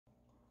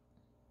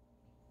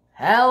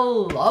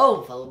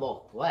Hello,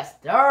 fellow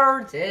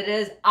BookQuesters. It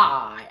is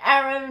I,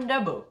 Aaron the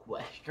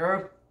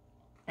BookQuester,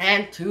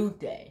 and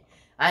today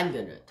I'm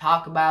gonna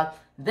talk about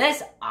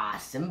this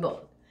awesome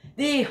book,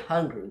 The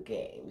Hunger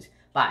Games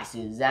by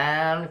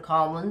Suzanne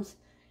Collins,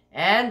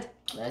 and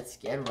let's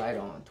get right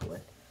on to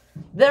it.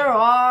 There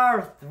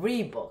are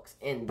 3 books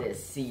in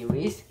this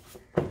series: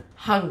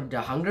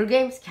 The Hunger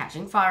Games,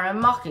 Catching Fire,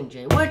 and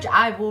Mockingjay, which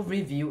I will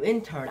review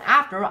in turn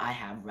after I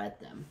have read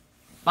them.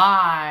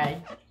 Bye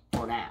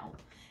for now.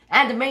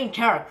 And the main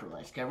character,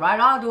 let's get right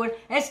on to it,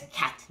 is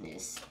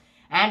Katniss.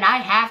 And I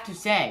have to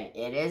say,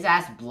 it is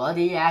as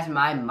bloody as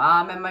my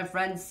mom and my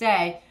friends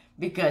say,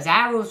 because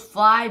arrows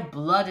fly,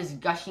 blood is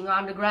gushing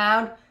on the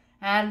ground,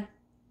 and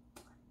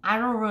I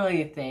don't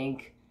really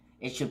think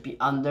it should be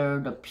under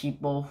the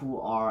people who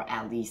are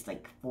at least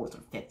like 4th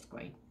or 5th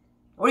grade.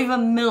 Or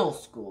even middle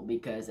school,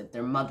 because if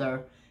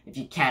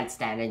you can't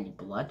stand any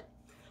blood.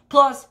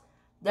 Plus,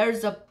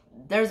 there's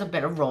a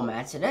bit of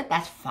romance in it.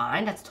 That's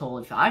fine. That's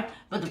totally fine.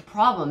 But the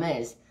problem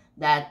is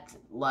that,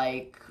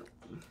 like,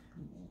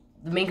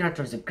 the main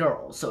character is a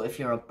girl. So if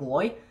you're a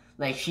boy,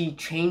 like, she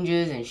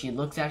changes and she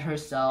looks at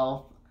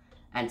herself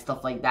and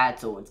stuff like that.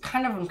 So it's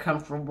kind of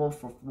uncomfortable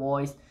for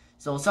boys.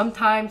 So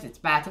sometimes it's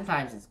bad,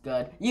 sometimes it's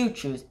good. You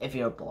choose if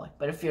you're a boy.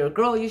 But if you're a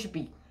girl, you should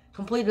be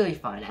completely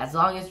fine, as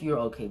long as you're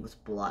okay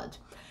with blood.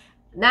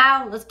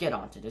 Now, let's get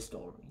on to the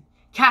story.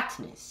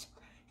 Katniss.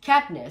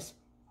 Katniss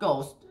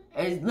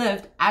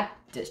lived at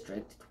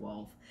District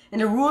 12. In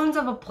the ruins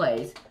of a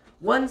place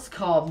once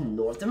called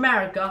North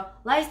America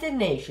lies the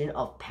nation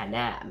of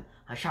Panem,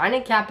 a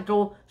shining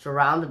capital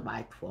surrounded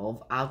by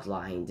 12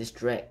 outlying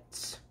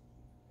districts.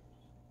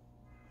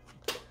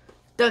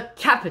 The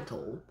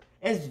capital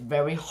is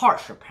very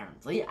harsh,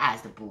 apparently,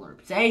 as the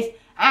blurb says,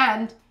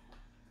 and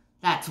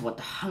that's what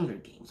the Hunger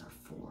Games are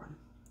for.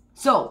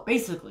 So,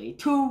 basically,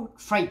 2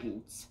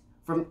 tributes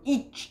from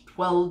each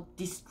 12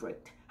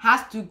 district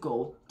has to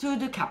go to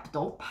the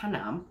capital,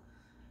 Panem,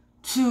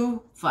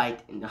 to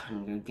fight in the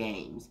Hunger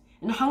Games.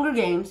 In the Hunger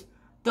Games,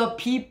 the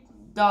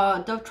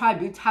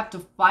tributes have to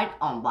fight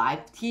on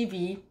live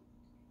TV.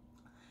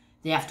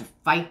 They have to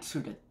fight to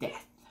the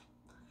death,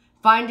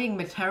 finding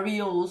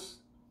materials,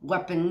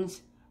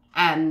 weapons,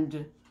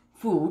 and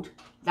food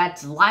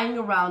that's lying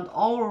around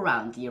all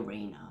around the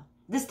arena.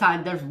 This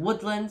time, there's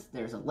woodlands,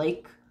 there's a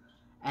lake,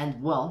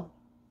 and, well,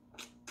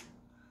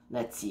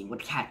 let's see what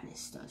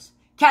Katniss does.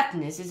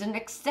 Katniss is an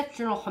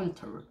exceptional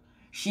hunter.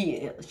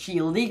 She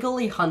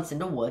illegally hunts in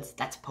the woods,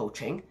 that's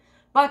poaching,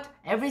 but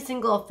every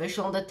single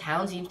official in the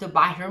town seems to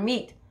buy her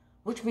meat,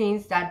 which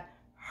means that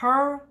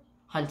her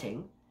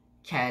hunting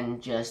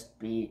can just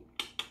be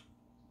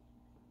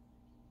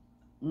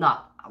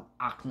not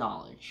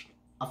acknowledged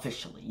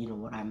officially, you know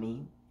what I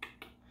mean?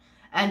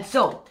 And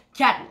so,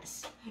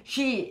 Katniss,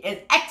 she is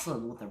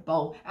excellent with her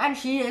bow, and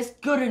she is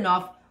good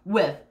enough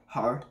with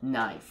her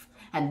knife.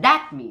 And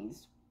that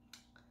means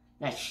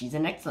that she's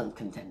an excellent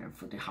contender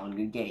for the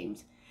Hunger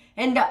Games.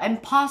 In the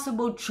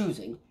impossible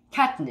choosing,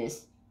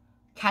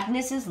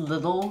 Katniss's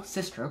little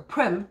sister,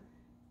 Prim,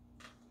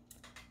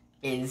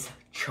 is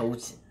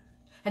chosen.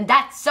 And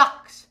that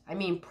sucks. I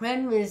mean,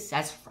 Prim is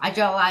as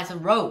fragile as a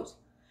rose.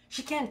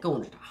 She can't go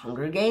into the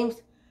Hunger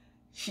Games.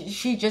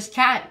 She just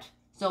can't.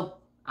 So,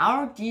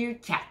 our dear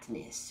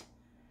Katniss,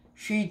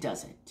 she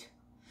does it.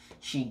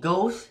 She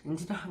goes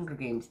into the Hunger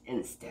Games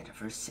instead of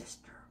her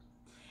sister.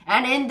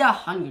 And in the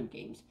Hunger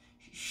Games,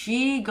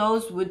 she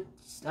goes with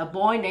a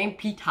boy named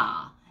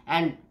Pita.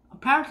 And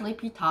apparently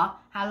Pita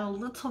had a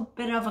little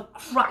bit of a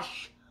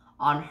crush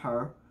on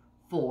her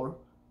for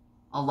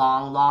a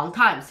long, long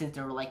time, since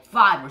they were like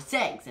 5 or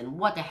 6, and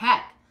what the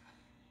heck.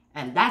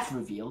 And that's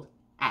revealed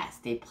as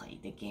they play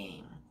the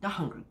game, the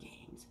Hunger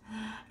Games.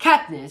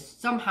 Katniss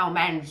somehow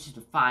manages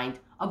to find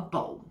a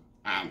bow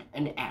and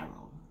an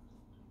arrow.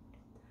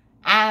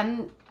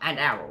 And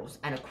arrows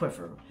and a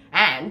quiver.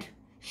 And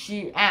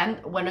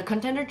when a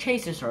contender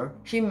chases her,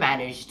 she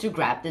managed to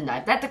grab the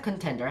knife that the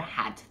contender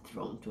had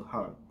thrown to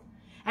her.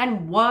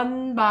 And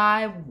one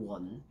by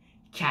one,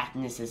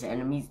 Katniss's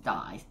enemies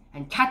die,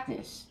 and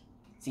Katniss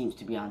seems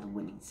to be on the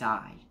winning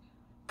side.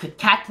 Could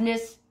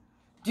Katniss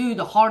do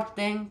the hard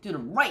thing, do the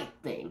right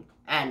thing,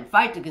 and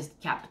fight against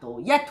the capital,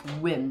 yet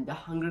win the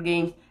Hunger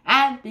Games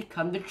and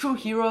become the true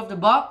hero of the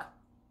book?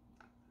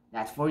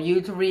 That's for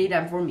you to read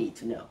and for me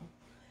to know.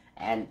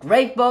 And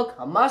great book,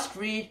 a must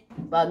read,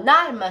 but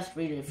not a must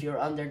read if you're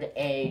under the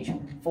age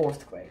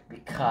 4th grade,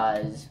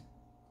 because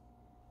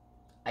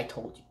I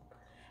told you.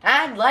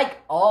 And like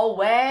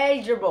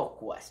always, your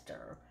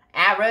BookQuester,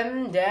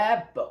 Aaron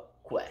the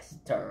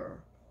BookQuester.